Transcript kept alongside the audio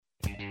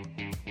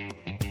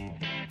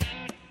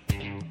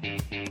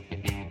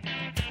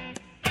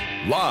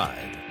Live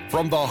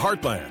from the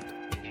heartland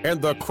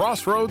and the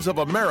crossroads of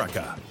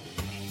America,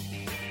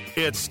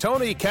 it's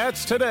Tony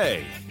Katz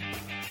Today.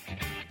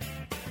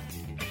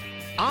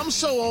 I'm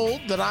so old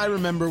that I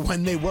remember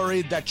when they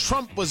worried that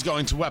Trump was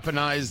going to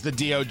weaponize the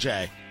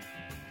DOJ.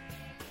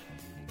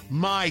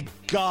 My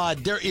God,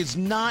 there is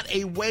not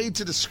a way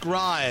to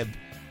describe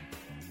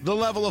the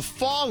level of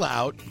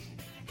fallout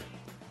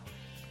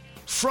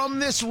from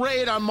this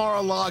raid on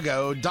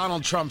Mar-a-Lago,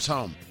 Donald Trump's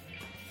home.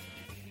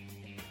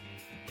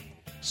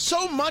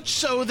 So much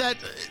so that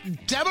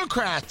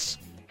Democrats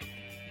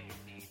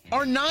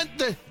are not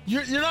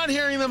you're not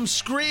hearing them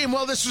scream,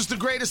 well, this was the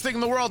greatest thing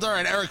in the world. All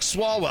right, Eric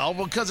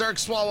Swalwell, because Eric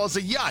Swalwell's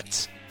a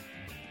yut.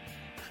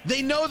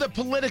 They know that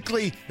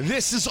politically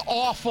this is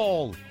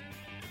awful.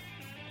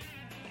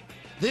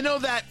 They know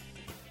that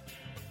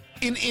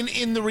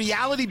in the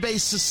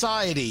reality-based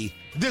society,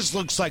 this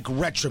looks like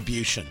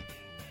retribution.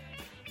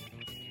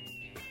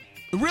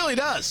 It really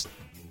does.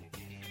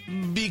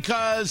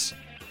 Because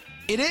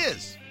it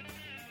is.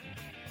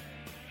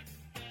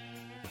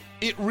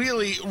 It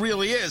really,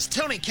 really is.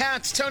 Tony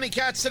Katz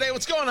Today.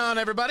 What's going on,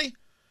 everybody?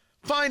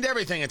 Find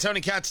everything at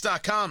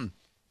TonyKatz.com.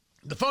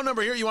 The phone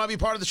number here, you want to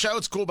be part of the show,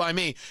 it's cool by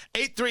me.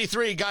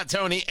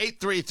 833-GOT-TONY,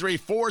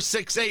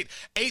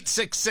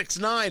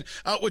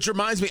 833-468-8669. Which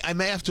reminds me, I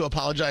may have to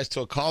apologize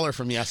to a caller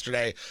from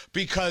yesterday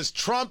because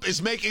Trump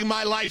is making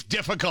my life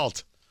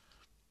difficult.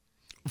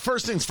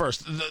 First things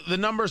first, the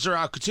numbers are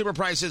out. Consumer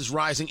prices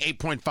rising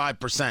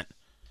 8.5%.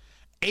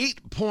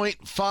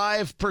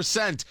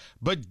 8.5%.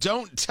 But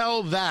don't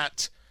tell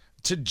that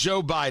to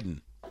Joe Biden.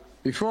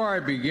 Before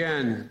I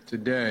begin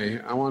today,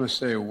 I want to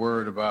say a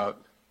word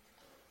about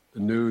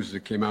the news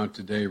that came out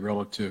today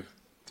relative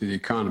to the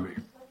economy.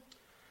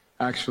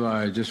 Actually,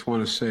 I just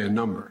want to say a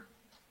number.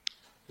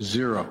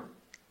 0.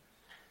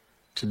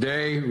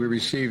 Today, we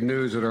received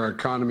news that our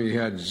economy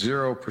had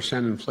 0%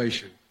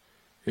 inflation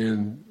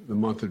in the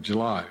month of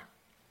July.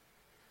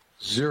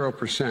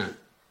 0%.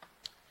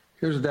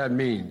 Here's what that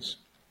means.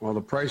 While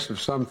the price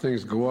of some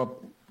things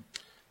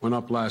went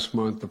up last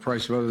month, the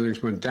price of other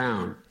things went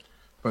down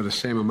by the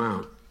same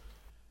amount.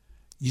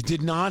 You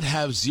did not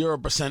have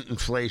 0%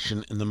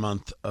 inflation in the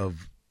month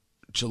of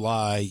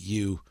July.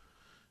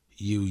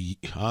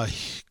 God,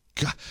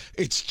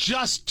 it's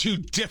just too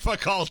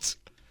difficult.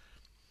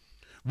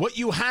 What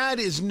you had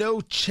is no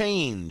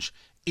change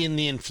in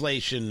the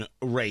inflation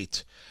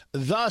rate.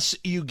 Thus,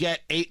 you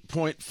get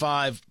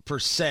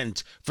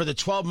 8.5% for the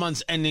 12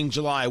 months ending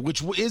July,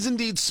 which is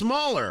indeed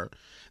smaller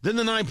than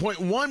the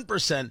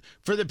 9.1%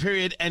 for the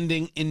period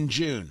ending in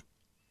June.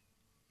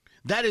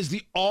 That is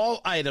the all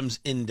items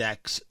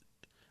index.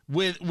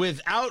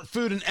 Without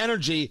food and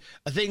energy,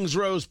 things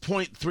rose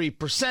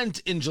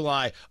 0.3% in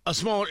July, a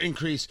smaller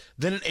increase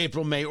than in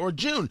April, May, or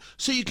June.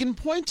 So you can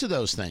point to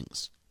those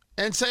things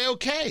and say,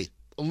 okay,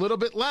 a little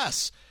bit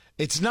less.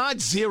 It's not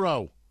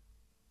 0.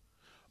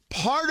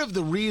 Part of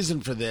the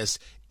reason for this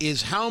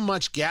is how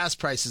much gas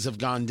prices have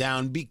gone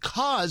down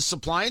because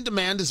supply and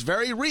demand is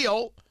very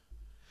real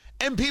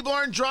and people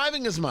aren't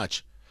driving as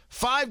much.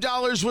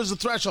 $5 was the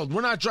threshold.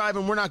 We're not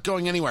driving. We're not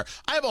going anywhere.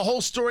 I have a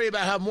whole story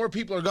about how more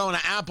people are going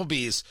to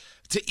Applebee's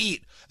to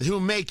eat who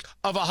make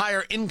of a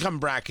higher income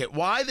bracket.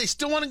 Why? They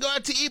still want to go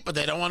out to eat, but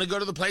they don't want to go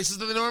to the places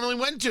that they normally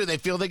went to. They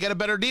feel they get a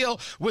better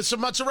deal with some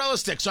mozzarella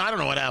sticks. So I don't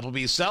know what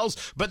Applebee's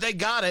sells, but they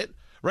got it.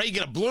 Right? You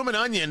get a bloomin'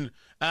 onion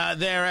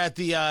there at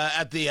the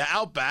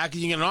Outback,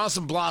 and you get an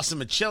awesome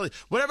blossom of chili.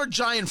 Whatever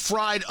giant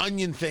fried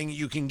onion thing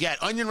you can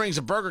get. Onion rings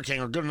at Burger King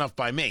are good enough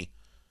by me.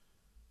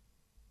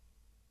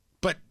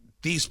 But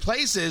these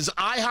places,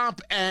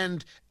 IHOP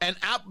and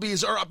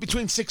Applebee's, are up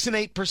between 6 and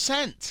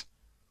 8%.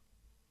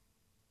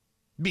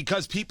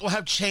 Because people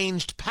have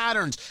changed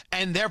patterns,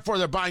 and therefore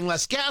they're buying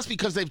less gas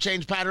because they've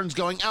changed patterns,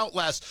 going out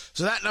less.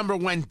 So that number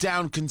went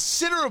down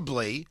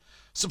considerably,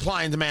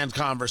 supply and demand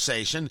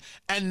conversation,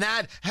 and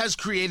that has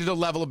created a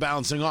level of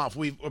balancing out.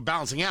 We've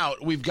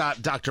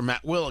got Dr.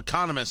 Matt Will,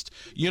 economist,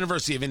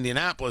 University of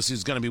Indianapolis,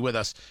 who's going to be with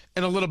us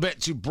in a little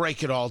bit to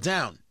break it all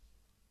down.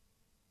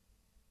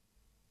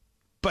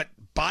 But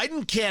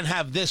Biden can't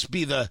have this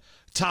be the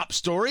top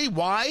story.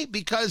 Why?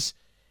 Because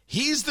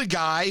he's the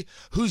guy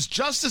whose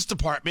Justice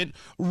Department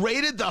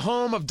raided the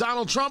home of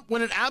Donald Trump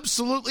when it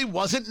absolutely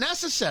wasn't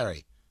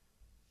necessary.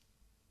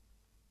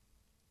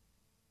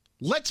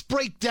 Let's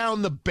break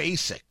down the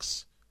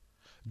basics.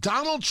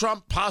 Donald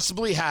Trump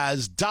possibly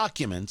has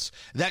documents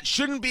that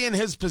shouldn't be in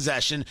his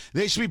possession.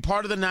 They should be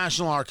part of the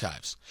National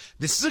Archives.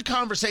 This is a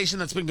conversation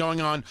that's been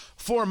going on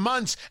for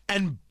months,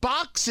 and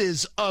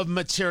boxes of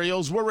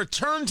materials were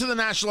returned to the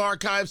National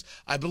Archives.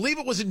 I believe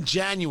it was in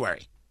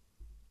January.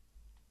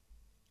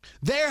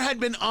 There had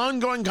been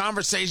ongoing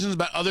conversations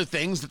about other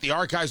things that the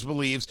archives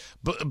believes,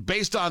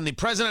 based on the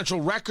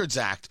Presidential Records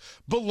Act,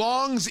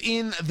 belongs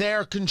in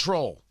their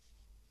control.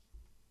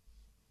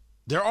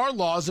 There are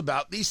laws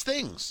about these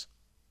things.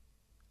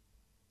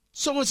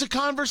 So it's a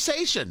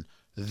conversation.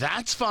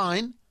 That's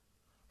fine.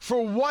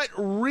 For what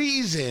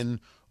reason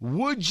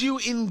would you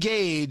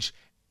engage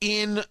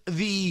in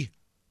the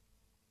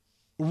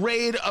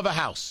raid of a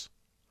house?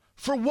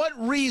 For what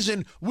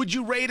reason would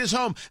you raid his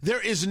home? There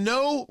is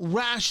no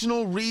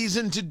rational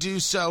reason to do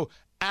so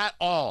at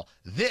all.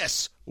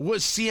 This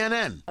was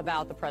CNN.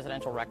 About the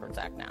Presidential Records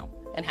Act now,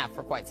 and have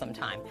for quite some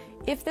time.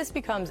 If this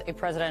becomes a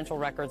Presidential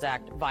Records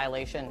Act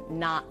violation,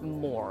 not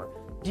more,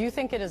 do you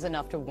think it is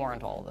enough to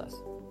warrant all of this?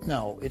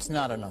 No, it's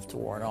not enough to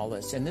warrant all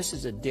this. And this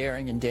is a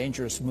daring and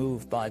dangerous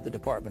move by the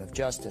Department of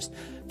Justice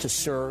to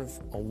serve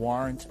a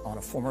warrant on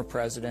a former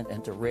president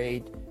and to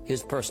raid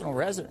his personal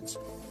residence.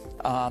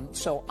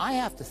 So I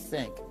have to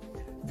think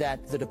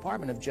that the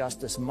Department of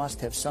Justice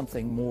must have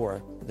something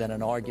more than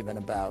an argument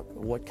about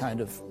what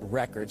kind of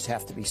records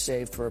have to be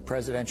saved for a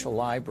presidential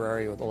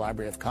library or the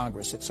Library of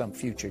Congress at some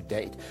future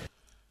date.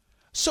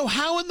 So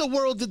how in the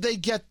world did they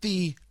get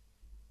the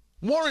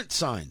warrant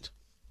signed?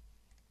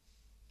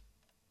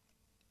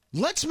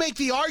 Let's make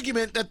the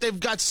argument that they've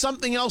got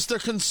something else they're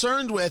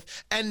concerned with,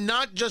 and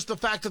not just the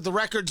fact that the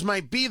records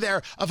might be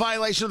there, a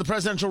violation of the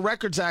Presidential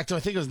Records Act. I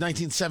think it was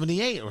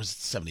 1978, or was it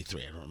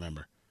 73? I don't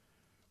remember.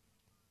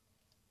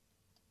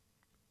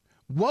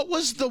 What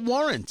was the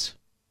warrant?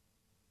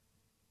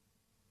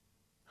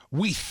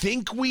 We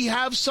think we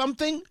have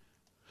something?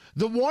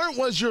 The warrant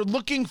was you're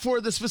looking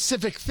for the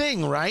specific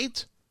thing,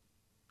 right?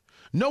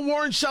 No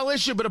warrant shall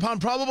issue, but upon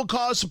probable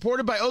cause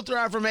supported by oath or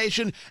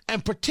affirmation,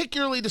 and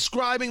particularly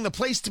describing the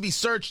place to be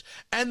searched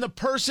and the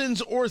persons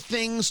or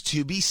things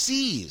to be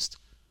seized.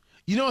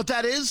 You know what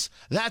that is?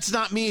 That's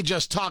not me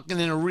just talking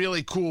in a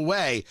really cool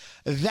way.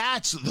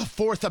 That's the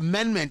Fourth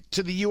Amendment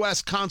to the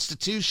U.S.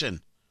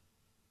 Constitution.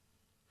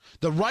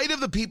 The right of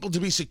the people to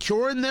be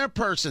secure in their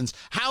persons,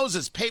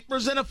 houses,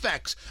 papers, and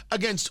effects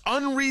against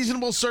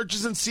unreasonable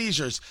searches and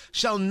seizures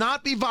shall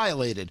not be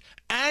violated,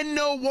 and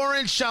no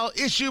warrant shall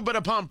issue but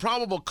upon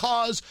probable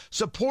cause,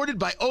 supported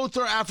by oath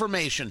or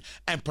affirmation,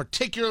 and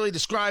particularly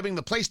describing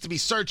the place to be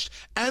searched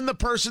and the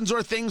persons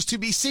or things to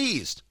be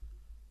seized.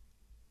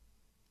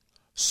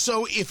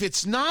 So if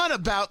it's not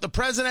about the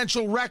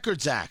Presidential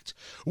Records Act,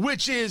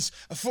 which is,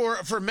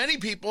 for many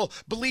people,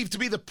 believed to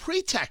be the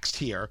pretext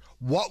here,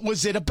 what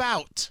was it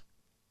about?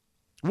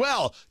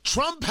 Well,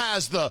 Trump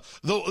has a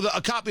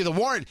copy of the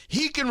warrant.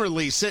 He can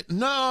release it.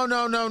 No.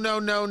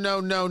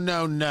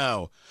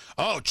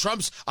 Oh,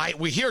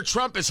 we hear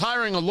Trump is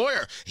hiring a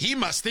lawyer. He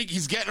must think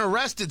he's getting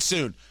arrested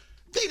soon.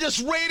 They just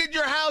raided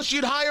your house.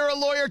 You'd hire a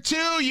lawyer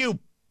too, you.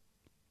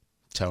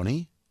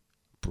 Tony,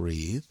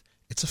 breathe.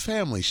 It's a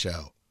family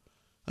show.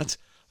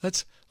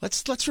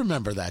 Let's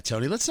remember that,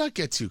 Tony. Let's not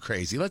get too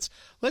crazy. Let's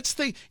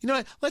think, you know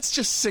what? Let's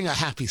just sing a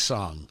happy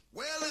song.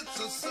 Well, it's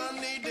a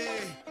sunny day.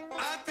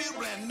 I feel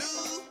brand new.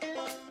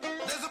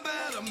 There's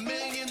about a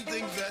million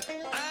things that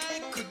I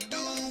could do.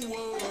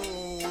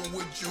 Whoa,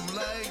 would you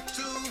like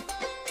to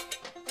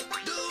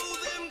do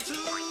them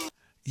too?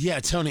 Yeah,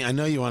 Tony, I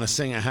know you want to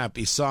sing a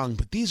happy song,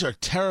 but these are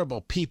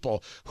terrible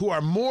people who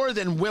are more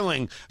than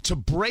willing to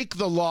break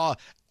the law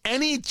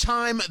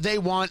anytime they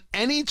want,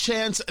 any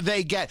chance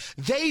they get.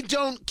 They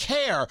don't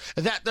care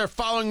that they're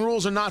following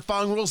rules or not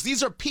following rules.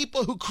 These are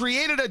people who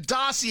created a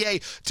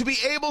dossier to be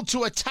able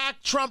to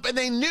attack Trump, and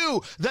they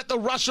knew that the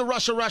Russia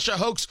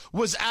hoax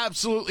was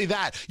absolutely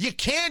that. You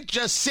can't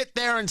just sit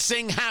there and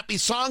sing happy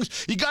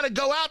songs. You got to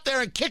go out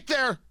there and kick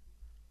their...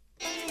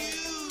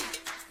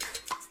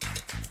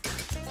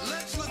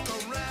 Let's look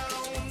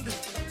around.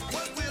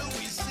 What will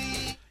we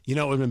see? You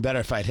know, it would have been better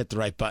if I'd hit the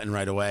right button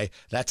right away.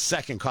 That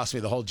second cost me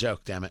the whole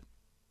joke, damn it.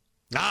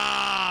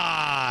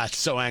 It's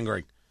so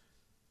angering.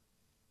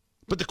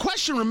 But the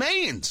question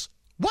remains,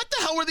 what the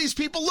hell were these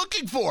people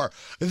looking for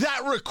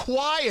that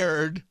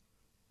required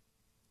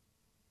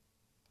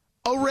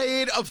a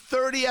raid of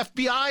 30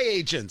 FBI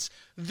agents?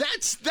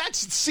 That's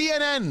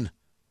CNN.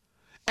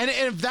 And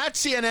if that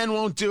CNN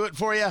won't do it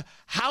for you,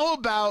 how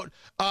about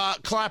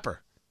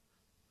Clapper,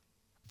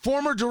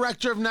 former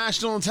director of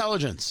national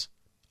intelligence?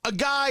 A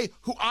guy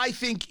who I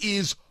think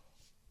is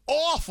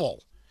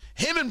awful.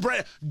 Him and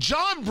Brennan.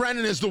 John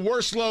Brennan is the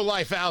worst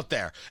lowlife out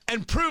there.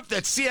 And proof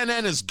that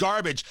CNN is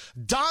garbage.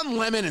 Don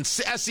Lemon and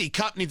S.E.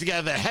 Cupp need to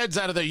get their heads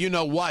out of their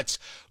you-know-whats.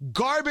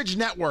 Garbage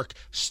network.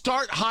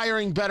 Start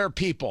hiring better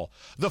people.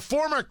 The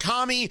former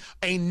commie,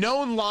 a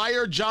known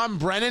liar, John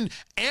Brennan.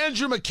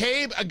 Andrew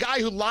McCabe, a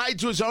guy who lied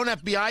to his own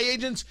FBI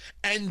agents.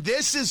 And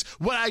this is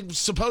what I'm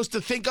supposed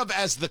to think of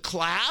as the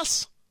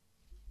class?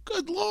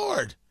 Good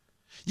Lord.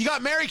 You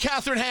got Mary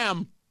Catherine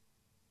Ham.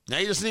 Now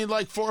you just need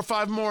like 4 or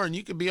 5 more and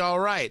you could be all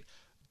right.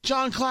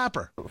 John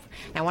Clapper.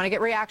 I want to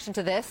get reaction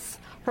to this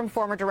from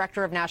former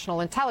Director of National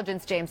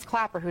Intelligence, James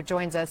Clapper, who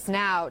joins us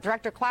now.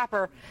 Director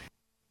Clapper.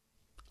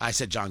 I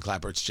said John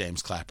Clapper. It's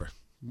James Clapper.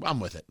 I'm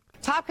with it.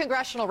 Top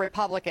congressional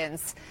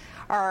Republicans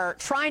are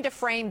trying to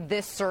frame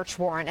this search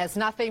warrant as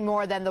nothing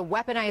more than the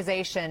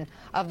weaponization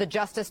of the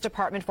Justice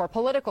Department for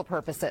political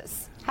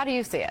purposes. How do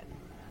you see it?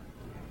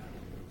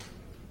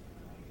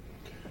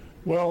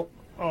 Well,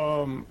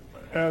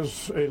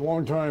 as a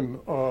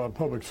longtime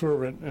public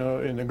servant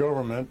in the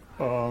government,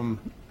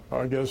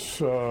 I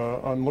guess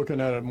I'm looking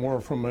at it more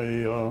from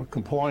a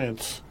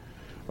compliance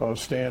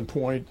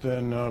standpoint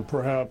than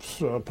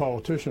perhaps a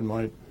politician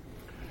might.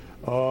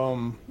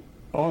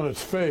 on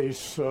its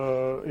face,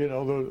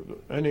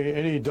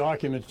 any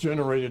documents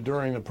generated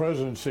during the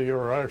presidency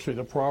are actually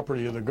the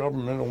property of the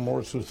government, or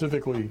more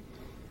specifically,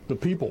 the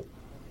people.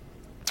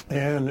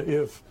 And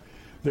if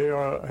they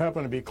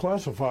happen to be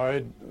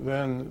classified,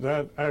 then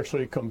that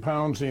actually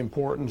compounds the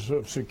importance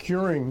of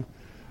securing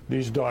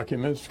these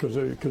documents, because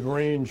it could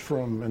range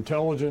from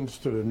intelligence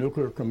to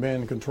nuclear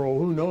command and control,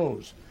 who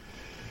knows.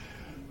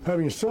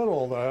 Having said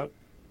all that,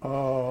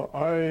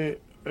 I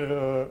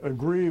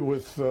agree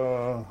with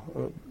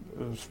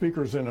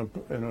speakers in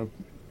a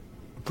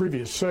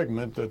previous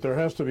segment that there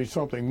has to be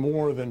something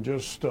more than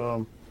just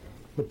the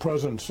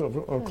presence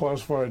of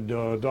classified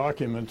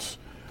documents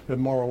at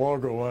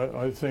Mar-a-Lago.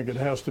 I think it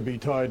has to be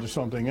tied to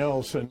something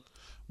else. And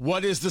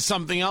what is the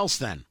something else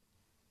then?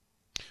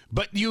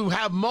 But you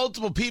have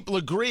multiple people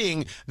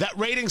agreeing that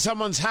raiding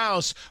someone's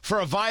house for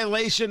a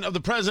violation of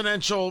the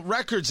Presidential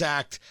Records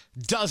Act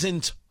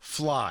doesn't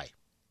fly.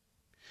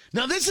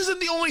 Now, this isn't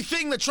the only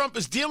thing that Trump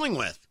is dealing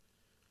with.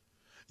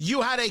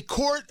 You had a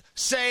court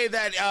say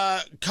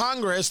that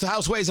Congress, the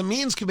House Ways and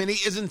Means Committee,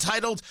 is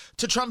entitled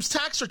to Trump's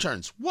tax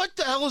returns. What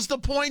the hell is the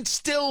point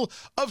still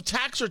of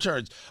tax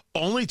returns?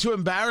 Only to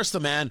embarrass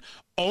the man,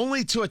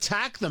 only to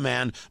attack the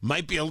man.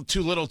 Might be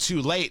too little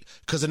too late,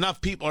 because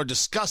enough people are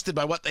disgusted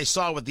by what they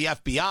saw with the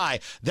FBI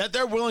that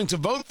they're willing to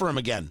vote for him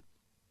again.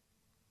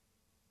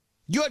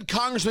 You had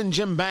Congressman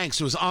Jim Banks,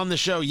 who was on the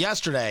show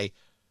yesterday,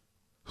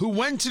 who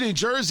went to New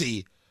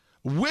Jersey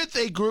with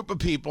a group of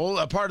people,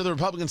 a part of the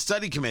Republican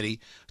Study Committee,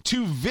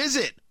 to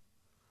visit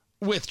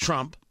with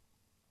Trump.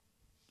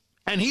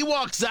 And he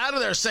walks out of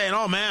there saying,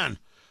 oh, man,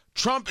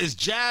 Trump is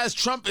jazzed.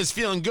 Trump is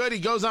feeling good. He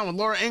goes on with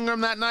Laura Ingraham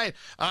that night.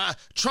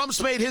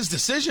 Trump's made his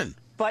decision.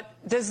 But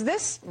does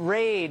this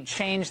raid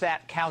change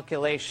that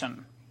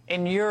calculation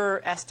in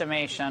your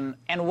estimation?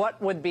 And what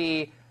would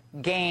be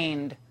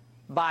gained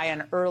by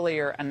an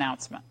earlier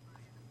announcement?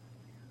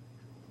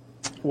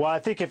 Well, I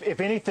think if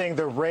anything,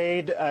 the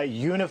raid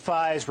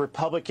unifies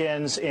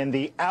Republicans in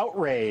the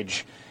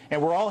outrage.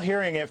 And we're all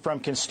hearing it from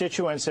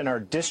constituents in our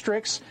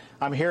districts.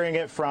 I'm hearing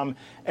it from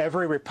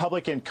every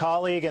Republican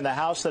colleague in the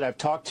House that I've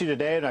talked to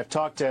today, and I've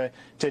talked to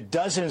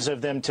dozens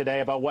of them today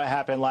about what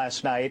happened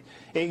last night.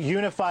 It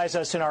unifies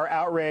us in our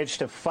outrage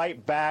to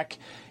fight back.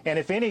 And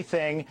if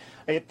anything,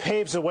 it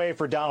paves the way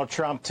for Donald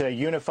Trump to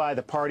unify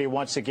the party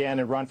once again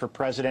and run for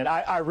president.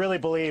 I really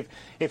believe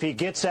if he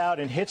gets out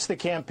and hits the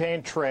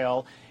campaign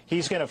trail,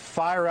 he's going to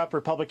fire up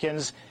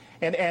Republicans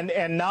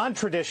and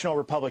non-traditional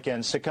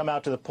Republicans to come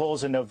out to the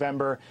polls in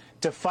November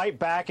to fight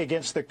back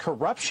against the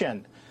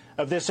corruption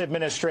of this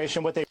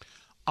administration.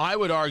 I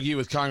would argue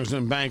with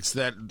Congressman Banks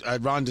that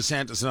Ron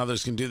DeSantis and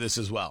others can do this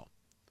as well.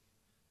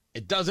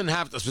 It doesn't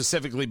have to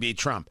specifically be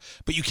Trump,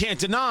 but you can't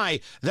deny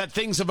that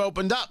things have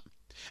opened up.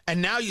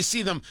 And now you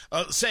see them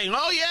saying,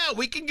 oh, yeah,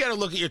 we can get a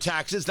look at your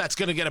taxes. That's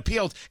going to get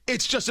appealed.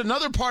 It's just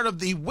another part of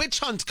the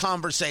witch hunt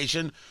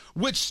conversation,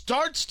 which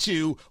starts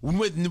to,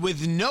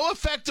 with no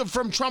effect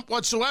from Trump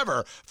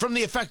whatsoever, from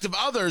the effect of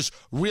others,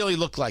 really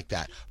look like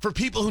that. For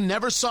people who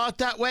never saw it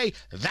that way,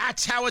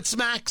 that's how it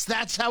smacks.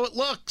 That's how it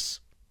looks.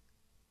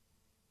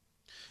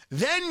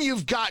 Then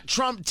you've got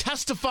Trump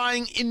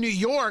testifying in New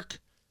York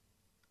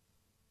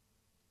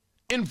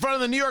in front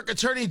of the New York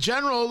Attorney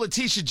General,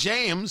 Letitia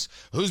James,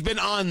 who's been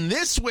on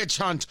this witch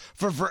hunt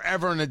for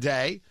forever and a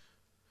day,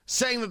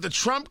 saying that the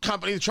Trump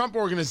company, the Trump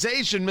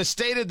organization,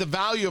 misstated the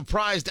value of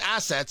prized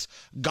assets,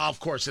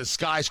 golf courses,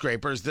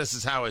 skyscrapers, this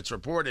is how it's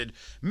reported,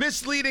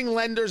 misleading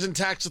lenders and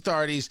tax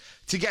authorities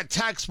to get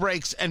tax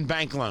breaks and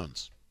bank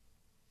loans.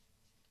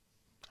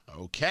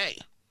 Okay.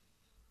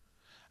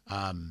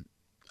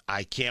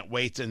 I can't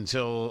wait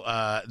until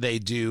they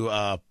do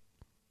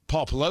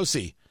Paul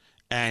Pelosi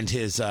and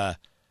his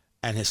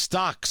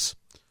stocks.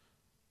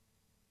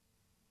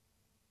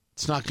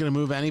 It's not going to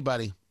move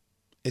anybody.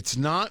 It's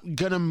not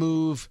going to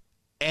move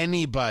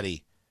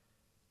anybody.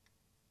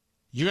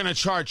 You're going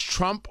to charge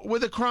Trump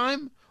with a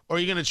crime, or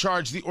you're going to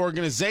charge the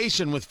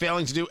organization with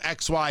failing to do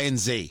X, Y, and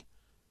Z?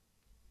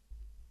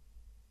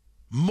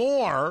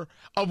 More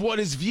of what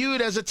is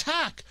viewed as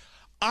attack.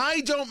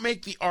 I don't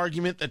make the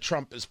argument that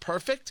Trump is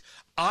perfect.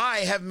 I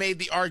have made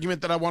the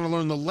argument that I want to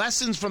learn the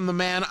lessons from the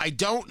man. I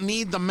don't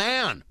need the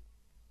man.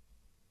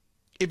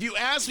 If you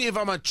ask me if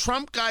I'm a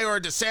Trump guy or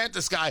a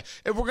DeSantis guy,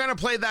 if we're going to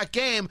play that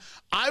game,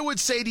 I would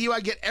say to you, I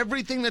get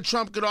everything that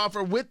Trump could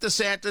offer with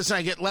DeSantis, and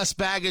I get less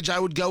baggage. I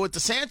would go with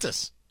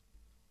DeSantis.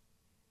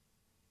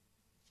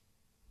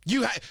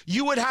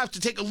 You would have to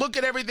take a look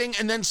at everything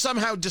and then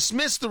somehow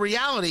dismiss the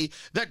reality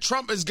that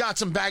Trump has got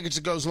some baggage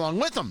that goes along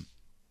with him.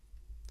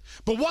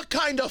 But what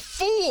kind of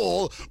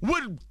fool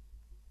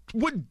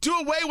would do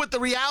away with the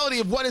reality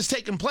of what has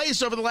taken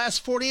place over the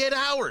last 48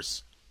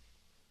 hours?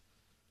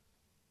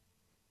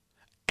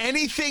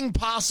 Anything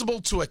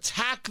possible to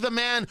attack the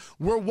man.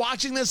 We're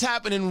watching this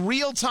happen in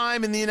real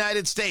time in the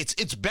United States.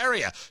 It's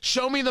Beria.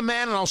 Show me the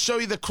man and I'll show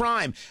you the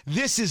crime.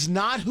 This is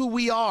not who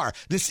we are.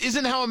 This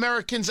isn't how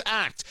Americans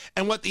act.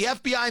 And what the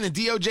FBI and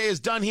the DOJ has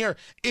done here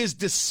is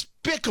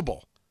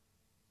despicable.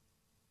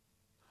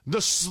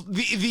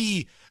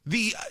 The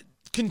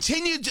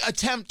continued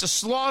attempt to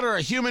slaughter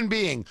a human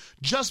being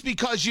just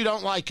because you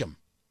don't like him.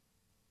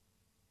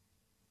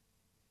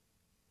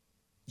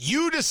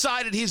 You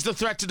decided he's the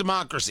threat to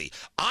democracy.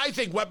 I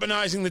think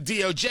weaponizing the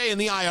DOJ and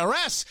the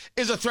IRS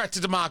is a threat to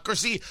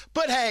democracy,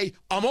 but hey,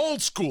 I'm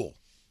old school.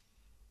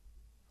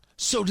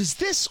 So does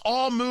this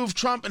all move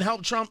Trump and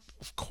help Trump?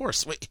 Of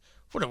course. Wait,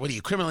 what are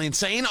you, criminally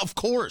insane? Of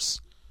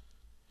course.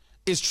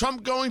 Is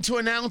Trump going to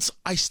announce?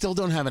 I still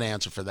don't have an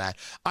answer for that.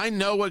 I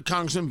know what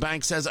Congressman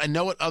Banks says. I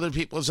know what other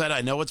people have said.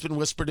 I know what's been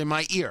whispered in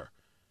my ear.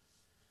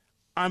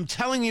 I'm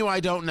telling you I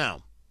don't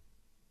know.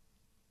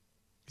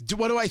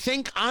 What do I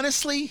think?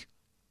 Honestly,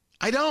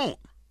 I don't.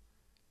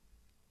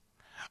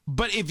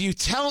 But if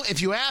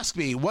you ask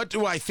me, what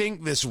do I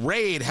think this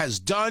raid has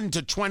done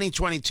to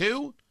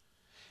 2022?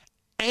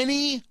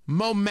 Any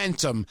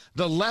momentum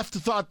the left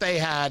thought they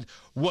had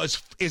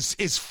is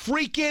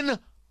freaking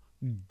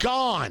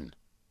gone.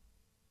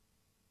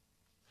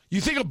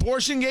 You think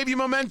abortion gave you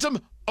momentum?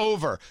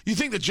 Over. You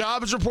think the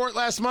jobs report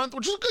last month,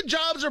 which was a good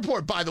jobs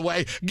report, by the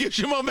way, gives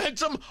you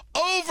momentum?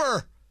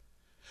 Over.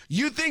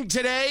 You think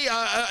today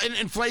an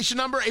inflation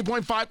number,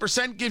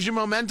 8.5%, gives you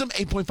momentum?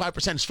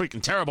 8.5% is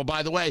freaking terrible,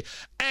 by the way.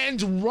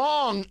 And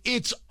wrong.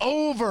 It's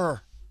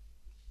over.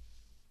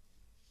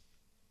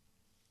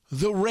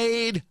 The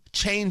raid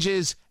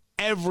changes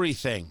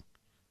everything.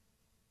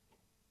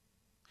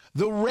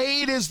 The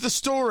raid is the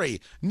story,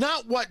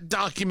 not what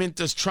document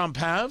does Trump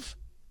have.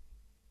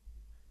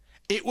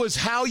 It was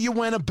how you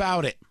went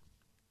about it.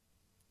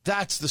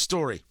 That's the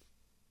story.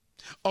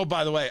 Oh,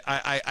 by the way,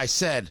 I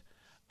said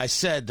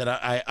that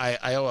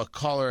I owe a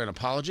caller an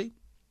apology.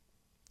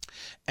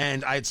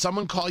 And I had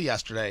someone call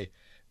yesterday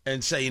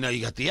and say, you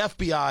got the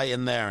FBI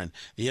in there, and,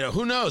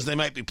 who knows? They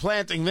might be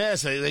planting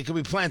this. They could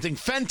be planting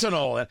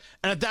fentanyl.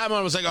 And at that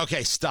moment, I was like,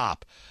 okay,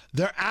 stop.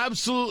 They're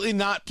absolutely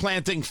not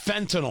planting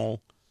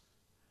fentanyl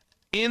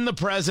in the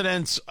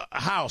president's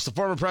house, the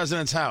former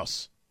president's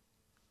house.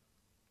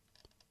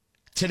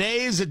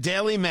 Today's a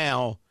Daily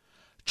Mail.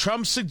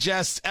 Trump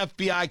suggests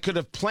FBI could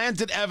have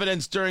planted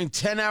evidence during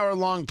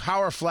 10-hour-long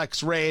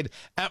PowerFlex raid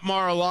at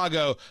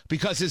Mar-a-Lago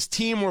because his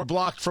team were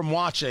blocked from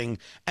watching,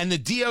 and the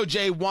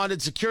DOJ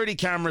wanted security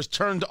cameras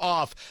turned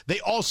off.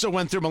 They also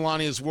went through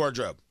Melania's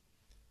wardrobe.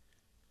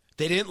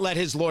 They didn't let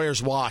his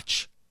lawyers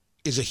watch,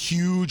 is a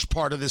huge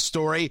part of this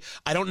story.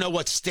 I don't know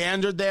what's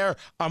standard there.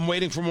 I'm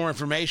waiting for more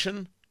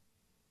information.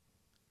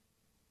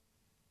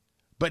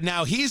 But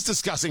now he's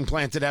discussing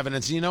planted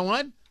evidence. And you know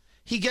what?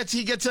 He gets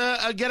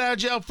a get out of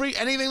jail free.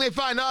 Anything they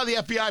find, the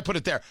FBI put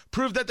it there.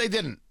 Prove that they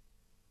didn't.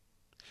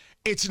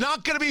 It's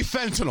not going to be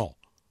fentanyl.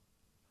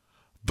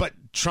 But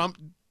Trump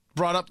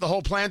brought up the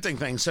whole planting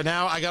thing. So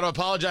now I got to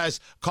apologize.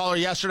 Caller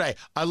yesterday.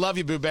 I love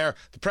you, Boo Bear.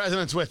 The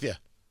president's with you.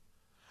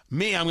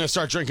 Me, I'm going to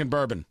start drinking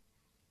bourbon.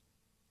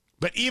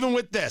 But even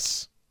with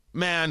this,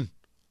 man,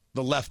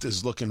 the left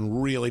is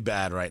looking really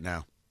bad right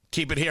now.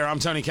 Keep it here. I'm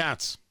Tony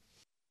Katz.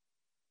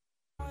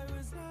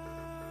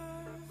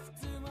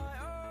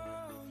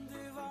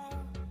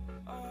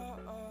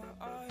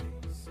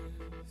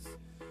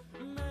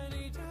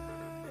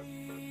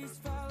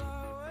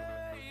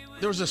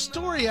 There was a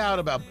story out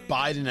about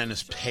Biden and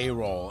his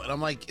payroll, and I'm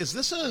like, is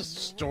this a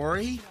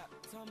story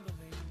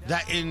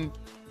that in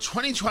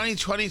 2020,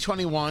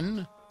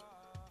 2021,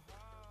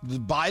 the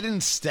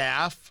Biden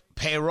staff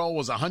payroll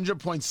was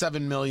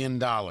 $100.7 million?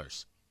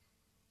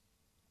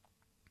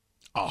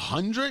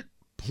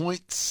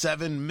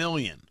 $100.7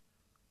 million.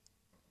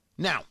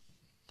 Now,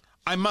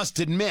 I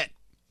must admit,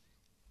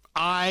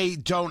 I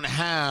don't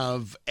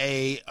have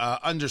a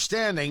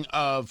understanding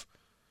of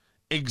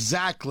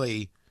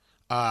exactly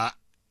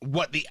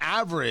what the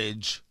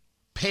average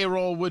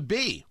payroll would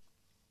be.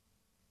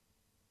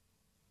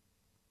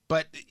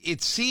 But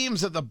it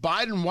seems that the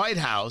Biden White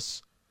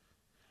House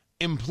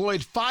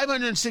employed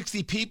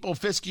 560 people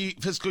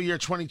fiscal year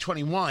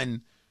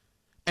 2021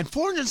 and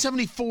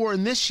 474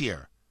 in this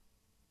year.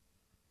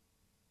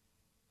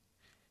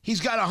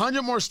 He's got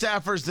 100 more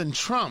staffers than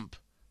Trump,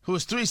 who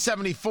was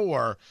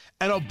 374,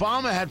 and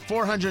Obama had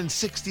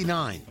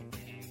 469.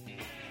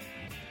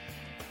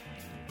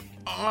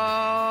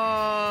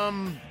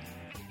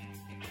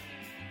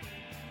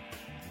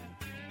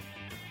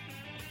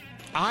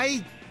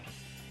 I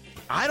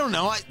don't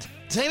know.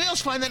 Does anybody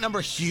else find that number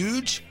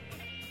huge?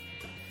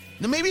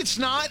 Now, maybe it's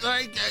not,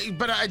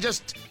 but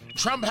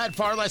Trump had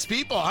far less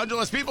people. 100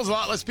 less people is a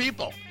lot less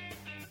people.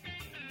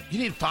 You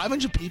need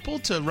 500 people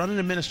to run an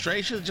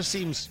administration? It just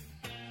seems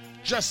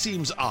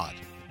odd.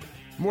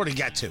 More to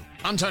get to.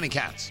 I'm Tony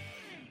Katz.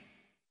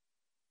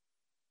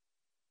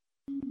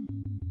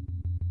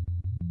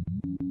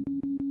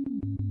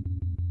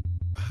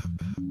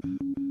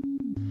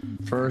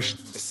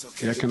 First,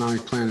 the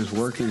economic plan is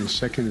working, and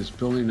second, it's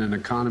building an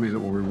economy that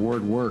will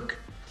reward work.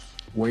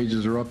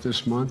 Wages are up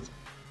this month,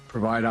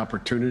 provide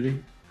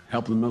opportunity,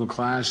 help the middle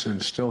class,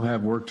 and still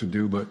have work to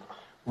do, but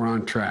we're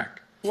on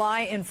track.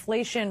 July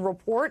inflation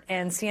report,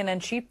 and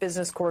CNN chief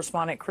business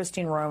correspondent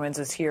Christine Romans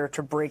is here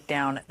to break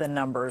down the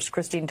numbers.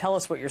 Christine, tell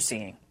us what you're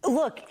seeing.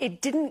 Look,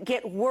 it didn't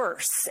get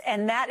worse,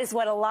 and that is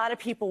what a lot of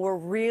people were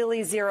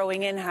really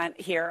zeroing in on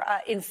here.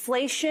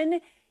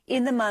 Inflation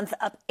in the month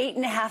up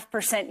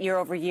 8.5% year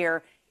over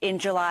year in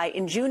July.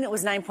 In June, it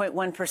was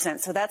 9.1%.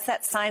 So that's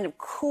that sign of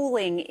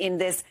cooling in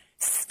this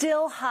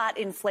still hot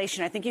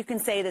inflation. I think you can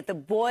say that the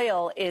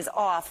boil is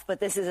off,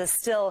 but this is a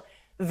still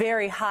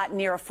very hot,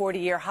 near a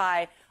 40-year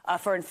high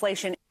for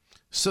inflation.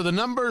 So the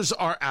numbers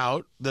are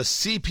out. The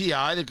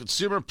CPI, the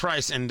Consumer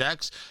Price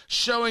Index,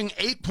 showing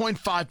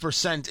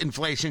 8.5%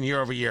 inflation year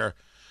over year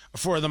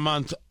for the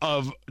month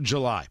of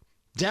July,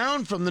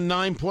 down from the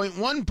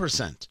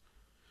 9.1%.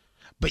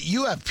 But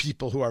you have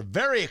people who are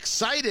very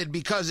excited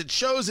because it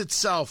shows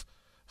itself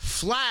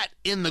flat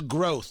in the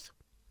growth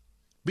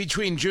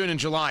between June and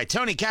July.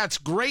 Tony Katz,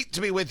 great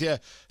to be with you.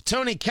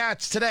 Tony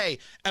Katz today.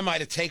 Am I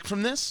to take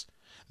from this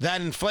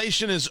that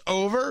inflation is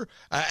over?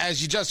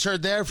 As you just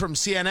heard there from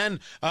CNN,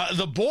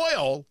 the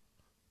boil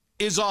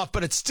is off,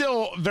 but it's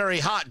still very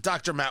hot.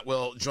 Dr. Matt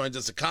Will joins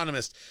us,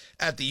 economist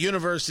at the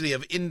University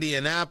of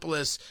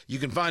Indianapolis. You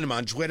can find him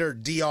on Twitter,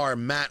 Dr.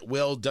 Matt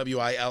Will,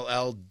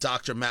 W-I-L-L,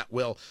 Dr. Matt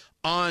Will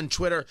on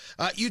Twitter.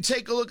 You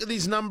take a look at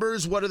these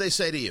numbers. What do they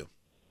say to you?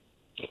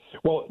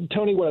 Well,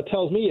 Tony, what it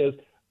tells me is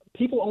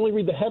people only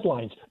read the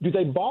headlines. Do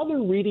they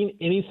bother reading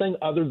anything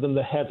other than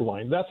the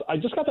headline? I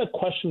just got that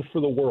question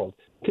for the world.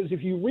 Because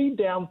if you read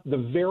down the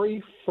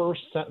very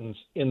first sentence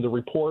in the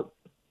report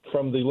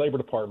from the Labor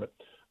Department,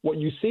 what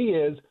you see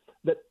is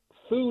that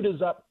food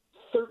is up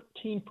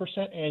 13%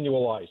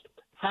 annualized.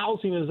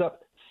 Housing is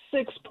up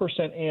 6%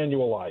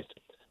 annualized.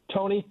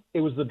 Tony,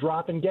 it was the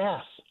drop in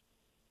gas.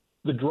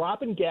 The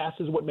drop in gas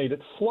is what made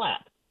it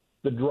flat.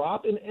 The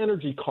drop in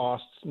energy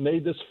costs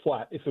made this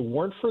flat. If it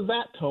weren't for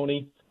that,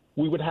 Tony,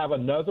 we would have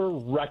another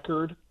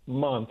record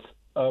month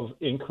of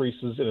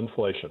increases in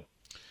inflation.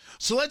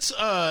 So let's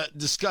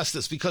discuss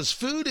this, because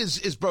food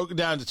is broken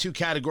down into two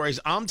categories.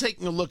 I'm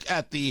taking a look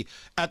at the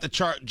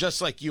chart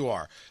just like you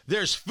are.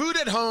 There's food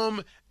at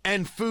home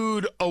and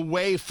food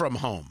away from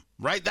home,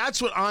 right?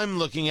 That's what I'm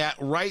looking at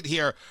right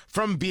here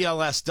from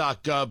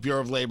BLS.gov,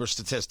 Bureau of Labor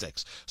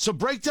Statistics. So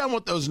break down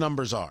what those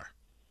numbers are.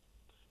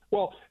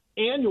 Well,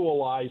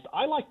 annualized,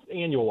 I like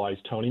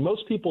annualized, Tony.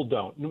 Most people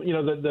don't. You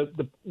know,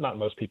 not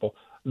most people.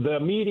 The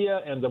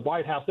media and the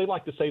White House, they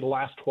like to say the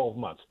last 12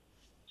 months.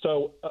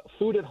 So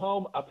food at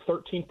home up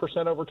 13%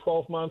 over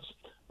 12 months.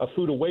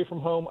 Food away from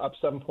home up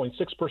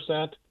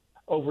 7.6%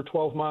 over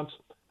 12 months.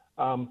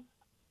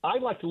 I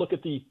like to look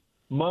at the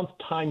month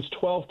times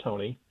 12,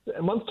 Tony.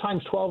 A month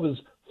times 12 is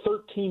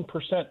 13%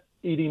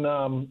 eating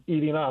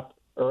up,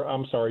 or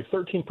I'm sorry,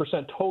 13%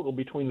 total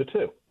between the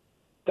two.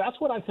 That's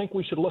what I think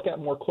we should look at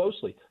more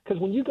closely.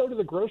 Because when you go to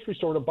the grocery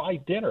store to buy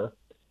dinner,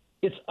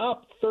 it's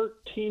up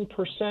 13%,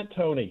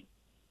 Tony.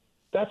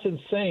 That's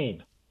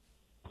insane.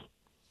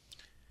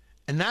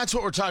 And that's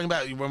what we're talking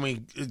about when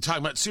we talk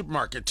about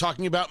supermarket,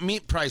 talking about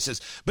meat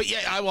prices. But yeah,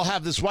 I will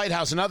have this White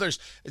House and others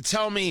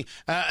tell me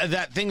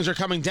that things are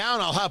coming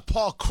down. I'll have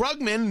Paul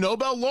Krugman,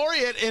 Nobel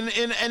laureate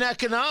in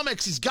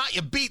economics. He's got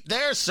you beat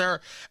there,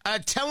 sir,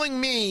 telling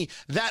me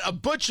that a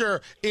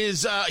butcher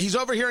is, he's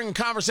overhearing a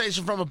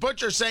conversation from a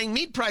butcher saying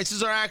meat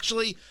prices are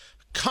actually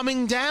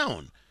coming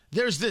down.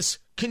 There's this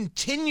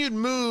continued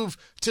move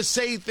to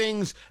say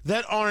things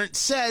that aren't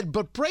said,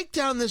 but break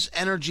down this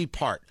energy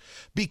part,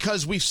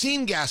 because we've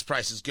seen gas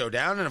prices go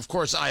down, and of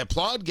course I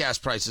applaud gas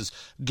prices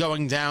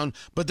going down,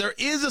 but there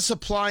is a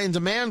supply and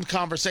demand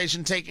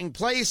conversation taking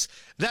place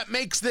that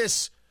makes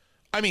this,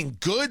 I mean,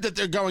 good that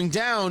they're going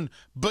down,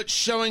 but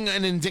showing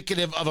an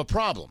indicative of a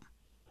problem.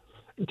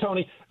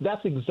 Tony,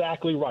 that's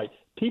exactly right.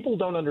 People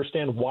don't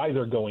understand why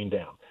they're going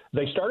down.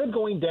 They started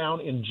going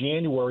down in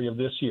January of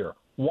this year.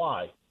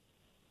 Why?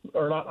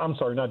 Or not, I'm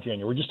sorry, not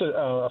January, just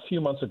a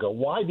few months ago.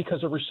 Why?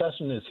 Because a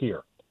recession is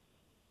here.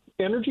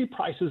 Energy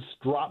prices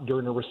drop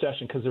during a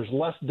recession because there's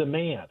less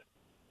demand.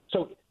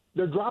 So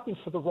they're dropping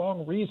for the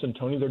wrong reason,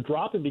 Tony. They're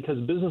dropping because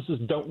businesses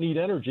don't need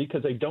energy,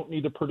 because they don't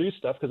need to produce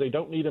stuff, because they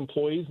don't need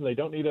employees, and they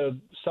don't need to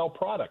sell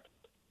product.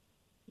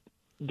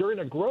 During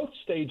a growth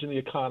stage in the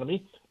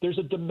economy, there's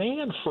a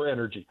demand for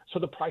energy, so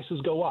the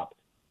prices go up.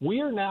 We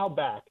are now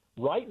back.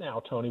 Right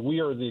now, Tony,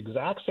 we are the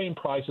exact same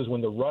prices when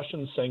the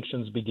Russian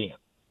sanctions began.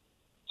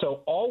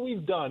 So all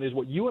we've done is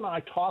what you and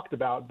I talked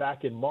about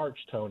back in March,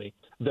 Tony,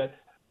 that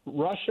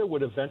Russia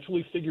would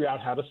eventually figure out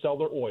how to sell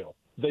their oil.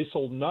 They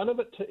sold none of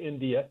it to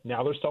India.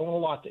 Now they're selling a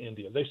lot to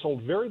India. They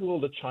sold very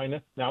little to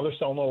China. Now they're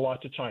selling a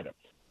lot to China.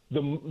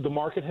 The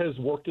market has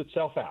worked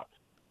itself out.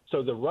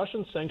 So the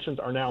Russian sanctions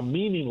are now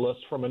meaningless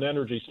from an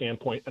energy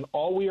standpoint, and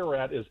all we are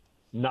at is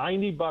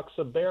 $90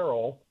 a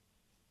barrel,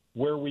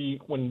 where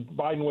when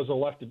Biden was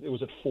elected, it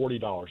was at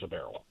 $40 a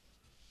barrel.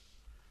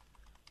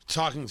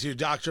 Talking to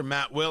Dr.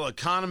 Matt Will,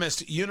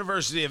 economist,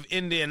 University of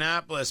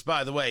Indianapolis.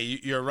 By the way,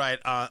 you're right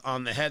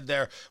on the head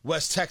there.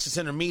 West Texas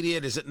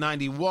Intermediate is at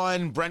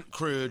 91. Brent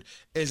crude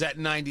is at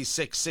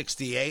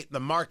 96.68. The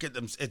market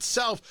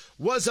itself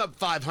was up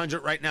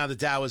 500. Right now, the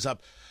Dow is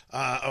up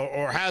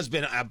or has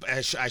been,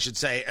 I should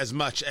say, as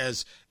much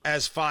as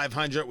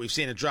 500. We've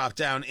seen it drop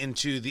down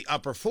into the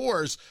upper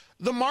fours.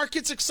 The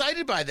market's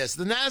excited by this.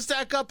 The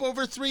NASDAQ up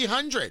over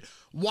 300.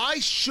 Why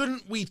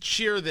shouldn't we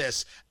cheer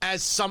this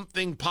as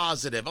something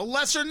positive? A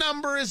lesser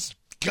number has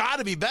got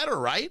to be better,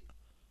 right?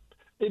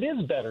 It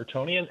is better,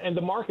 Tony, and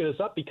the market is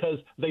up because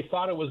they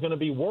thought it was going to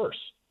be worse.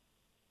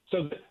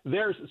 So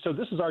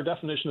this is our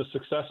definition of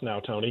success now,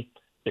 Tony.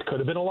 It could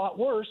have been a lot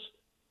worse.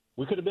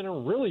 We could have been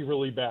in really,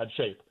 really bad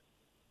shape.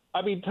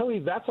 I mean, Tony,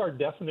 that's our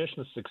definition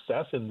of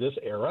success in this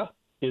era,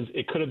 is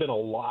it could have been a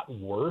lot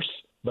worse,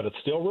 but it's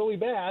still really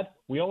bad.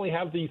 We only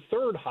have the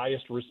third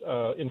highest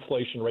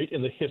inflation rate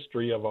in the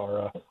history of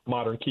our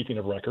modern keeping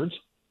of records.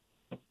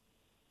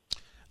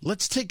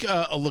 Let's take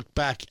a look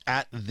back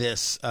at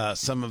this,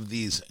 some of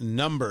these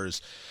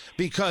numbers,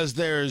 because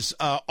there's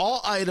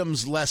all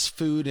items less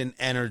food and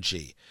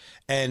energy.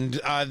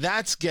 And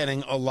that's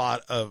getting a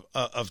lot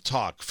of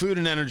talk. Food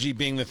and energy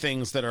being the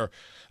things that are,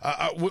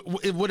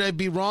 would I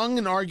be wrong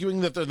in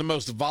arguing that they're the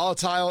most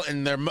volatile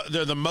and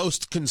they're the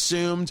most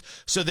consumed,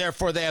 so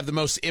therefore they have the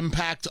most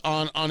impact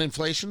on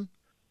inflation?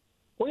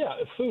 Well, yeah,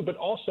 food, but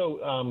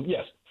also,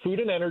 yes, food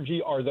and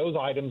energy are those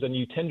items, and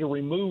you tend to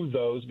remove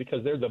those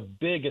because they're the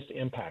biggest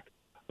impact.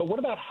 But what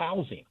about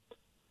housing?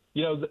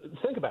 You know,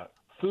 think about it.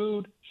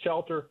 Food,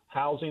 shelter,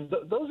 housing,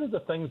 those are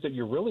the things that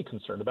you're really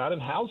concerned about, and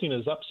housing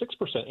is up 6%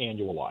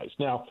 annualized.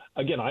 Now,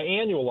 again, I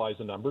annualize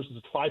the numbers.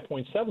 It's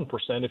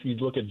 5.7% if you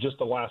look at just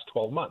the last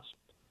 12 months.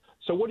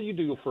 So what do you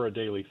do for a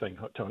daily thing,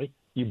 Tony?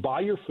 You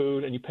buy your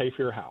food and you pay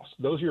for your house.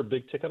 Those are your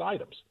big-ticket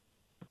items,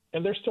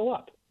 and they're still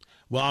up.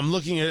 Well, I'm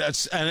looking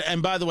at,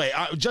 and by the way,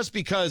 just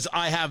because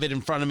I have it in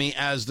front of me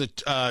as the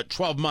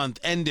 12-month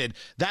ended,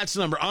 that's the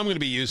number I'm going to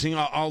be using.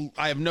 I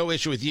have no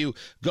issue with you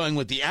going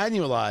with the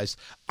annualized.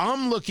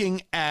 I'm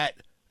looking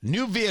at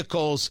new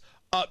vehicles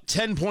up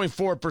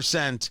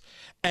 10.4%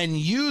 and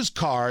used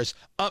cars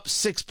up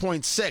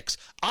 6.6%.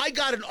 I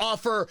got an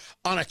offer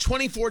on a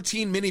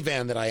 2014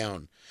 minivan that I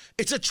own.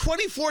 It's a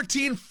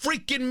 2014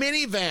 freaking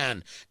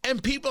minivan,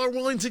 and people are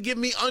willing to give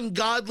me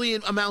ungodly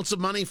amounts of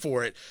money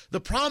for it. The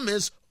problem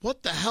is,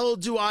 what the hell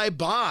do I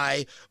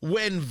buy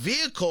when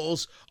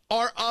vehicles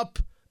are up,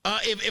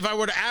 if I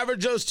were to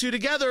average those two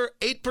together,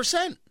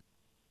 8%?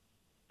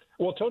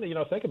 Well, Tony, you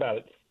know, think about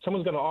it.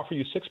 Someone's going to offer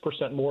you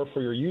 6% more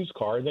for your used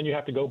car, and then you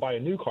have to go buy a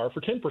new car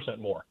for 10%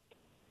 more.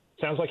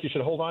 Sounds like you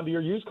should hold on to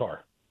your used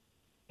car.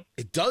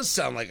 It does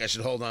sound like I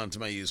should hold on to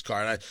my used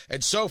car,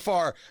 and so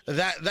far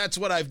that's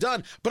what I've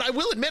done. But I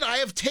will admit I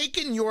have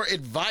taken your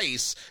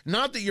advice,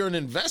 not that you're an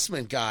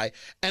investment guy,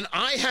 and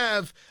I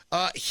have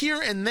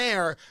here and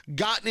there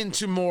gotten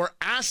into more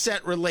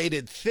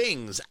asset-related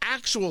things,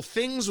 actual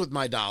things with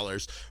my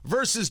dollars,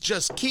 versus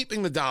just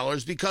keeping the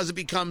dollars because it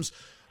becomes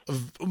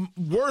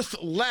worth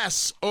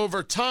less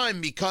over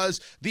time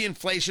because the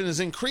inflation is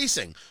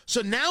increasing.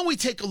 So now we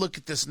take a look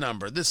at this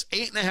number, this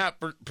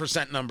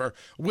 8.5% number,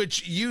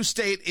 which you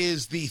state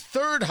is the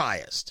third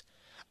highest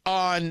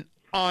on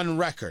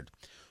record.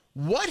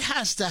 What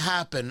has to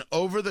happen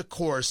over the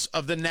course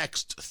of the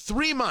next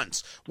 3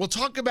 months? We'll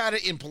talk about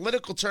it in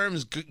political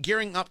terms,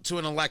 gearing up to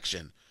an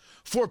election,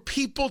 for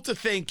people to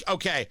think,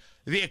 okay,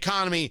 the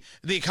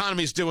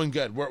economy's doing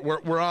good.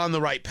 We're on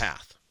the right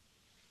path.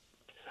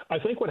 I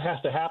think what has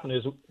to happen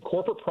is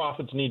corporate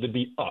profits need to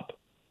be up.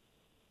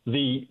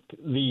 The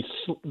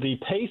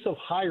pace of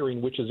hiring,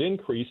 which has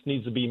increased,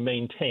 needs to be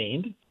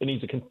maintained. It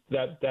needs to,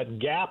 that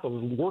gap of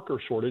worker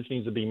shortage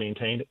needs to be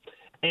maintained,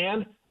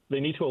 and they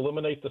need to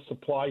eliminate the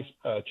supply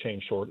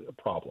chain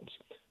problems.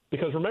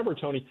 Because remember,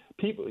 Tony,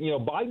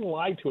 Biden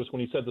lied to us when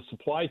he said the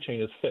supply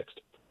chain is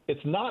fixed.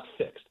 It's not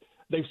fixed.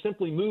 They've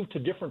simply moved to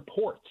different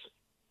ports.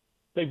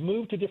 They've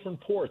moved to different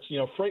ports.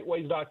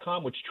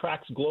 Freightways.com, which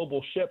tracks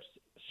global ships,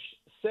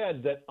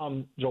 said that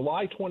on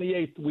July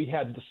 28th, we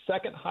had the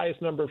second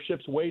highest number of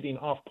ships waiting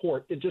off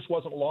port. It just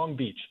wasn't Long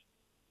Beach.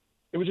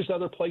 It was just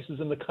other places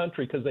in the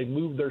country because they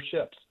moved their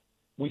ships.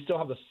 We still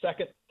have the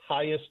second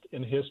highest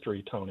in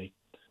history, Tony.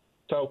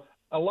 So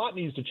a lot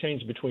needs to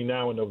change between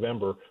now and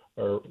November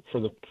or for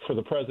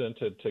the president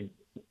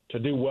to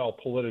do well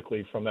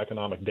politically from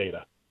economic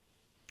data.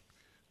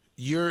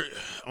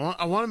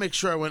 I want to make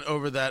sure I went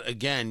over that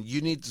again. You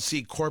need to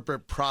see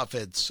corporate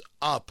profits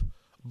up.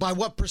 By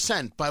what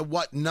percent? By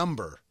what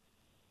number?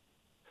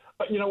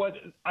 You know what?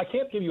 I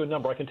can't give you a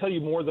number. I can tell you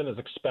more than is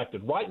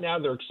expected. Right now,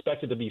 they're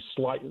expected to be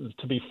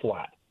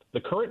flat. The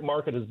current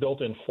market has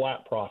built in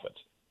flat profits.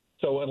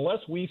 So unless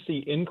we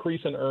see increase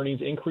in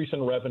earnings, increase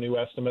in revenue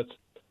estimates,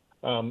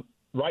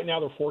 right now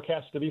they're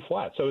forecasted to be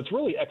flat. So it's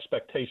really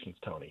expectations,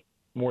 Tony,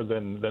 more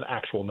than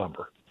actual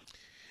number.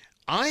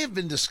 I have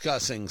been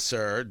discussing,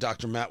 sir,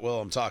 Dr. Matt Will,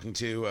 I'm talking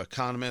to,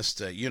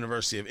 economist at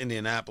University of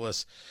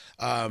Indianapolis,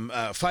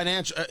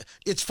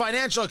 it's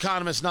financial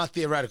economist, not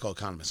theoretical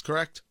economist,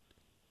 correct?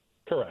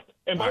 Correct.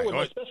 And by the way,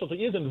 my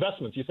specialty is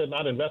investments. You said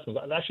not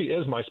investments. It actually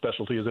is my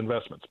specialty is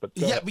investments. But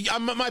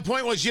my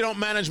point was you don't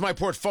manage my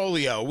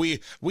portfolio. We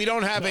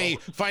don't have a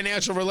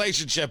financial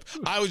relationship.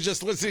 I was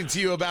just listening to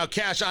you about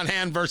cash on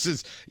hand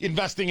versus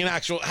investing in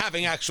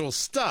having actual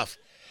stuff.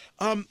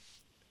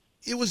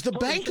 It was the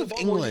Bank of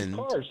England.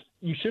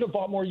 You should have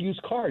bought more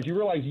used cars. You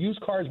realize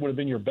used cars would have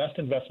been your best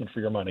investment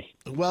for your money.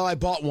 Well, I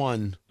bought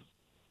one,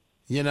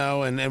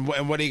 and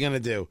what are you going to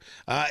do?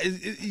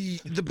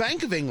 The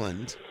Bank of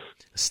England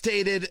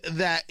stated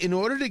that in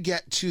order to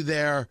get to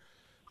their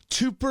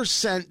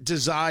 2%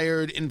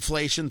 desired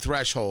inflation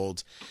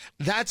threshold,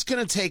 that's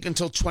going to take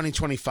until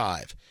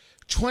 2025.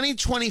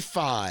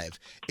 2025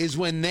 is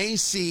when they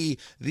see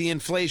the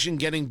inflation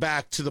getting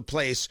back to the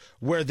place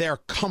where they're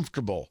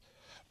comfortable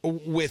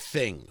with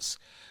things.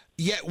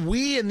 Yet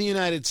we in the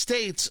United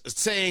States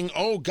saying,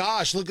 oh,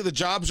 gosh, look at the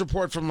jobs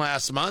report from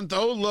last month.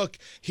 Oh, look,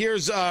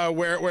 here's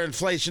where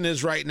inflation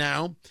is right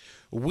now.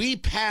 We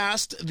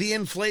passed the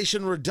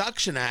Inflation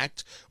Reduction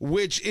Act,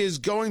 which is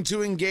going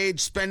to engage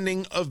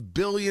spending of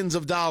billions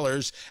of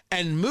dollars.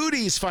 And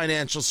Moody's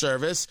Financial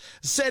Service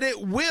said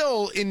it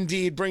will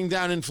indeed bring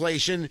down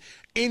inflation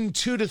in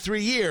 2 to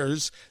 3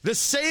 years, the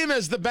same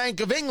as the Bank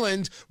of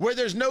England, where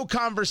there's no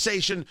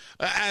conversation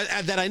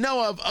that I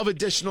know of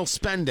additional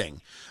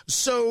spending.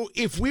 So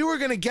if we were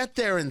going to get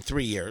there in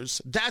 3 years,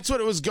 that's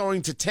what it was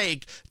going to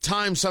take.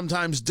 Time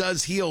sometimes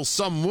does heal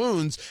some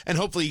wounds, and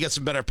hopefully you get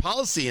some better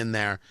policy in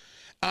there.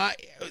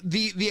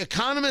 The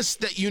economists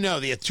that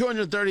the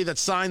 230 that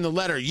signed the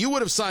letter, you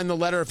would have signed the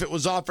letter if it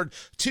was offered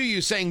to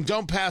you saying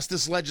don't pass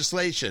this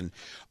legislation.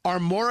 Are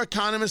more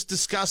economists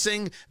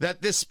discussing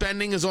that this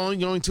spending is only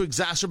going to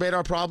exacerbate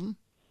our problem?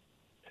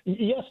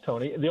 Yes,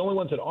 Tony. The only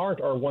ones that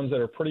aren't are ones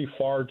that are pretty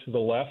far to the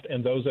left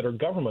and those that are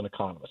government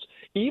economists.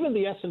 Even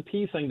the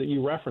S&P thing that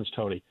you referenced,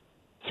 Tony,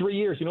 3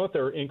 years, you know what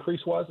their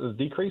increase was? The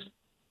decrease?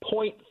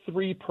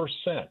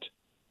 0.3%.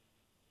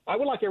 I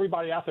would like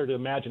everybody out there to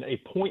imagine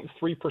a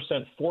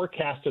 0.3%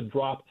 forecasted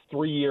drop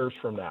 3 years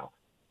from now.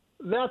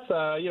 That's,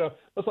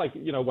 that's like,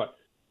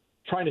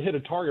 trying to hit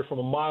a target from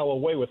a mile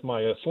away with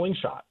my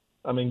slingshot.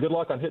 I mean, good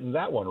luck on hitting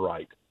that one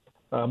right.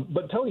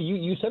 But, Tony,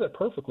 you said it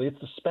perfectly.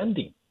 It's the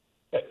spending.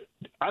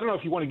 I don't know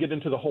if you want to get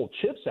into the whole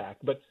CHIPS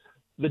Act, but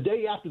the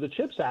day after the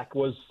CHIPS Act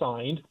was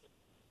signed,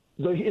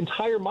 the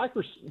entire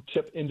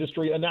microchip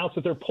industry announced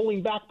that they're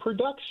pulling back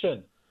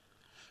production.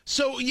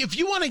 So if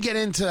you want to get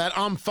into that,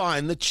 I'm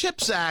fine. The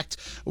CHIPS Act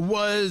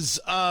was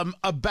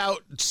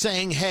about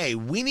saying, hey,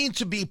 we need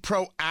to be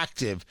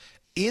proactive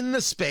in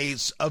the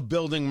space of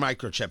building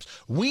microchips.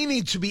 We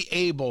need to be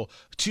able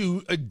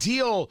to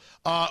deal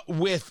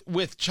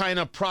with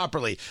China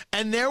properly.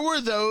 And there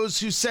were those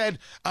who said,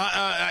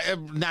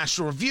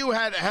 National Review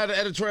had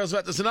editorials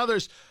about this and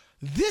others,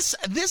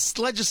 This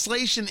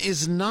legislation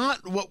is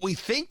not what we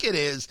think it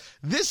is.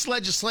 This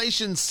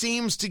legislation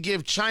seems to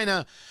give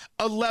China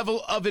a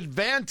level of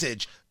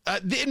advantage.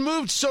 It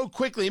moved so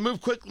quickly. It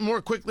moved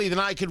more quickly than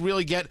I could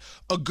really get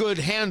a good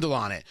handle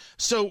on it.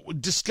 So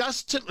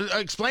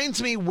explain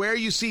to me where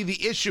you see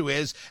the issue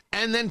is,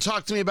 and then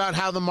talk to me about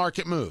how the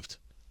market moved.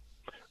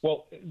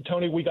 Well,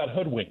 Tony, we got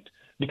hoodwinked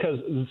because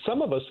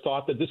some of us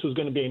thought that this was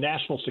going to be a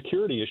national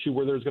security issue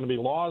where there's going to be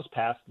laws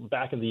passed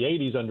back in the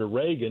 80s under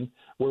Reagan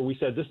where we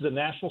said this is a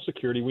national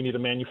security, we need to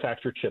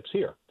manufacture chips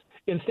here.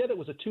 Instead, it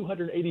was a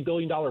 $280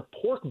 billion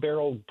pork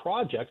barrel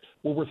project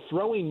where we're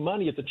throwing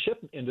money at the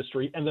chip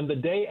industry, and then the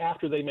day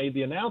after they made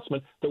the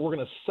announcement that we're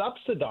going to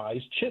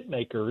subsidize chip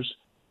makers,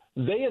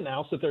 they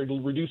announced that they're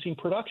reducing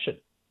production.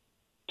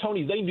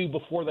 Tony, they knew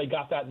before they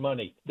got that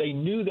money. They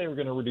knew they were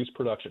going to reduce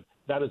production.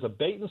 That is a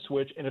bait and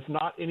switch, and if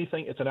not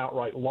anything, it's an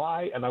outright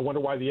lie, and I wonder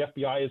why the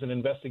FBI isn't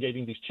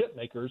investigating these chip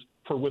makers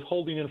for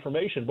withholding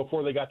information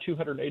before they got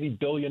 $280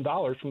 billion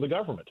from the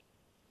government.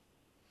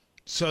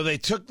 So they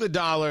took the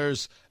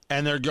dollars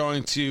and they're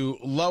going to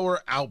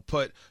lower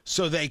output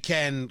so they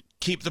can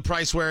keep the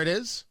price where it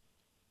is?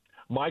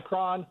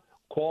 Micron,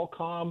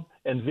 Qualcomm,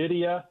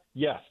 NVIDIA,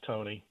 yes,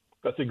 Tony.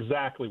 That's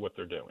exactly what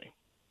they're doing.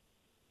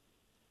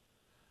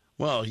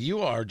 Well, you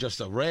are just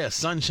a ray of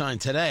sunshine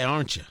today,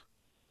 aren't you?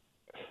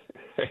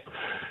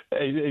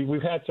 Hey,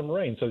 we've had some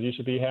rain, so you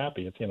should be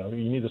happy. It's, you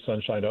need the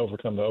sunshine to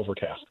overcome the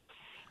overcast.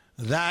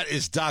 That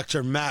is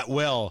Dr. Matt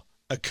Will,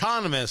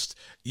 economist,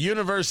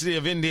 University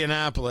of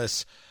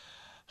Indianapolis.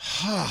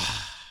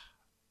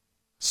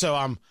 So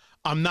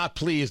I'm not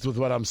pleased with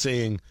what I'm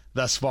seeing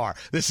thus far.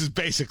 This is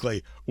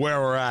basically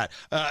where we're at.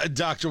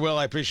 Dr. Will,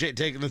 I appreciate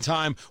taking the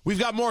time. We've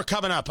got more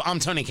coming up. I'm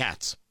Tony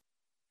Katz.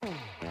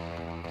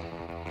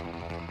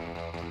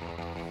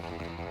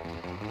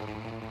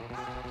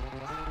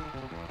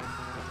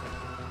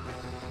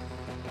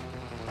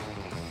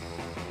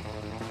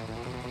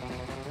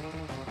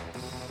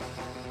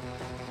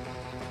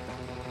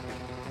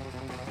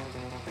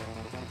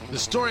 The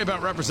story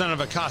about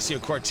Representative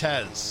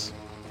Ocasio-Cortez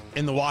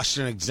in the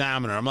Washington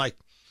Examiner. I'm like,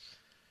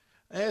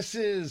 this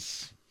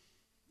is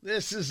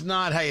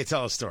not how you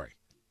tell a story.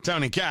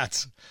 Tony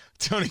Katz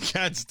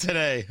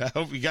today. I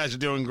hope you guys are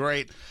doing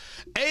great.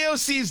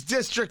 AOC's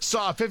district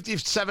saw a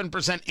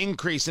 57%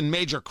 increase in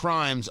major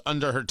crimes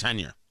under her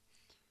tenure.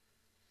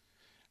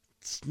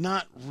 It's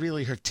not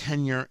really her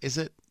tenure, is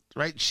it?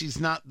 Right? She's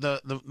not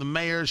the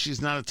mayor.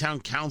 She's not a town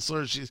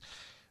councilor.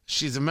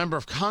 She's a member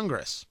of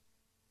Congress.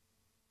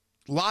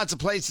 Lots of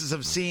places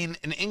have seen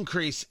an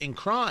increase in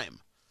crime.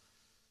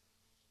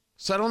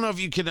 So I don't know if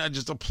you can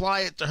just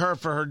apply it to her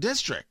for her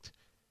district.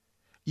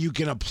 You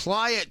can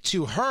apply it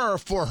to her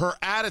for her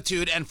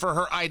attitude and for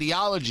her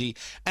ideology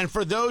and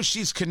for those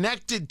she's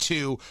connected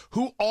to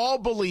who all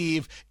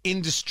believe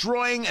in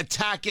destroying,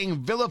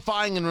 attacking,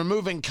 vilifying, and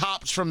removing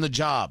cops from the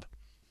job.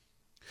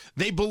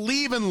 They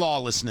believe in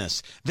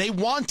lawlessness. They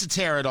want to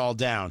tear it all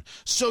down.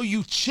 So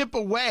you chip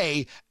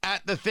away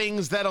at the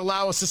things that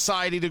allow a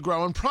society to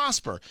grow and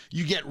prosper.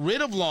 You get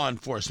rid of law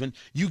enforcement.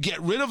 You get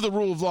rid of the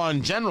rule of law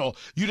in general.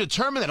 You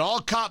determine that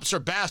all cops are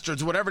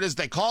bastards, whatever it is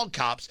they call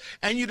cops,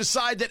 and you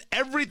decide that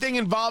everything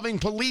involving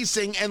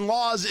policing and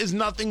laws is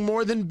nothing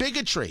more than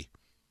bigotry.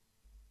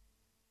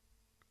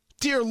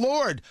 Dear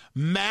Lord,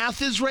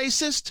 math is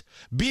racist?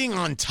 Being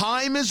on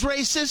time is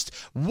racist?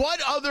 What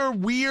other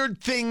weird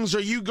things are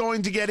you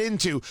going to get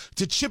into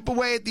to chip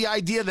away at the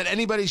idea that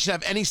anybody should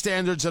have any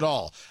standards at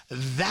all?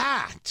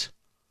 That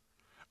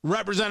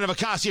Representative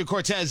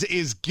Ocasio-Cortez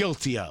is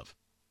guilty of.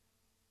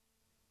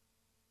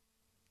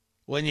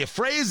 When you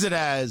phrase it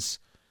as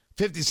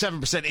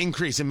 57%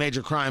 increase in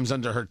major crimes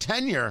under her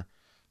tenure,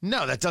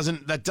 no,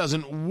 that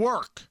doesn't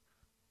work.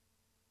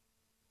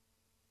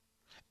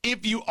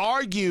 If you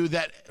argue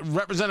that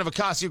Representative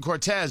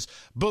Ocasio-Cortez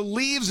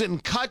believes in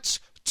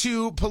cuts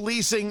to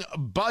policing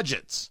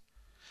budgets,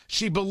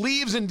 she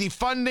believes in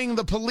defunding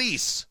the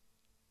police,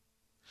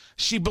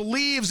 she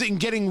believes in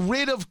getting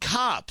rid of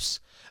cops,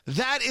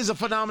 that is a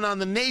phenomenon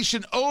the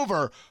nation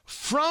over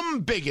from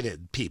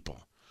bigoted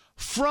people,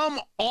 from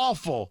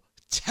awful,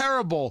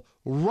 terrible,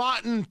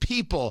 rotten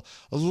people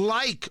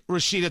like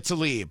Rashida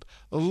Tlaib,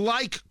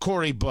 like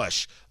Cori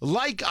Bush,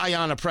 like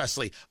Ayanna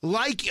Pressley,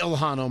 like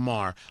Ilhan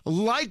Omar,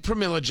 like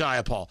Pramila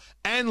Jayapal,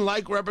 and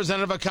like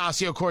Representative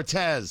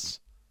Ocasio-Cortez.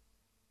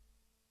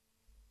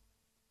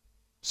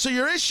 So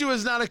your issue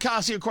is not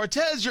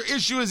Ocasio-Cortez. Your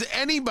issue is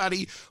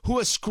anybody who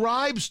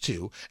ascribes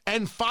to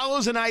and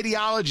follows an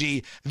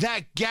ideology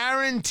that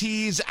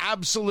guarantees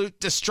absolute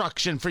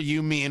destruction for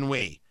you, me, and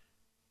we.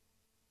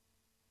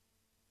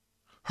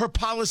 Her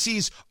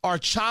policies are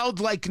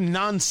childlike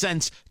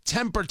nonsense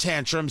temper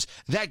tantrums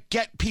that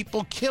get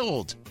people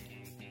killed.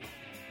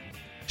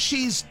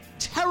 She's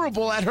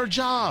terrible at her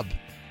job.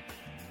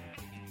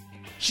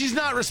 She's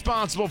not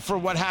responsible for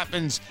what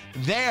happens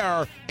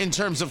there in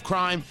terms of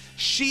crime.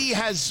 She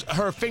has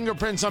her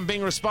fingerprints on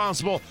being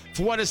responsible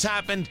for what has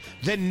happened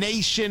the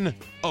nation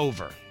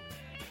over.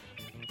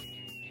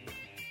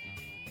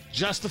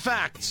 Just the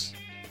facts.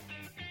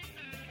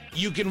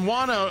 You can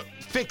want to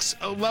fix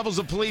levels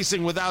of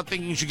policing without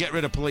thinking you should get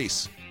rid of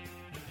police.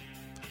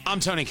 I'm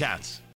Tony Katz.